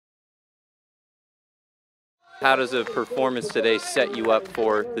How does a performance today set you up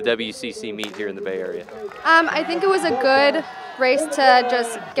for the WCC meet here in the Bay Area? I think it was a good race to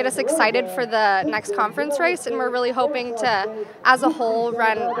just get us excited for the next conference race, and we're really hoping to, as a whole,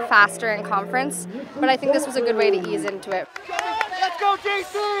 run faster in conference. But I think this was a good way to ease into it. Let's go,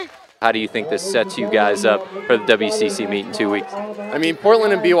 JC! How do you think this sets you guys up for the WCC meet in 2 weeks? I mean,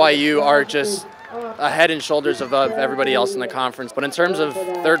 Portland and BYU are just head and shoulders above everybody else in the conference. But in terms of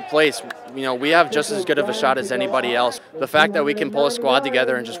third place, you know, we have just as good of a shot as anybody else. The fact that we can pull a squad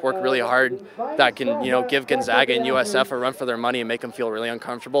together and just work really hard, that can, you know, give Gonzaga and USF a run for their money and make them feel really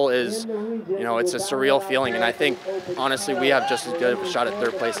uncomfortable is, you know, it's a surreal feeling. And I think, honestly, we have just as good of a shot at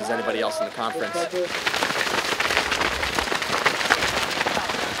third place as anybody else in the conference.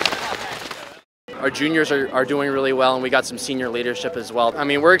 Our juniors are doing really well, and we got some senior leadership as well. I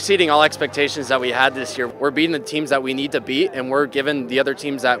mean, we're exceeding all expectations that we had this year. We're beating the teams that we need to beat, and we're giving the other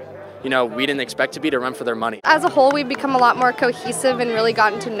teams that, you know, we didn't expect to beat a run for their money. As a whole, we've become a lot more cohesive and really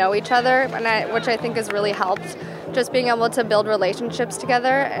gotten to know each other, which I think has really helped. Just being able to build relationships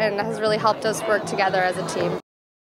together and has really helped us work together as a team.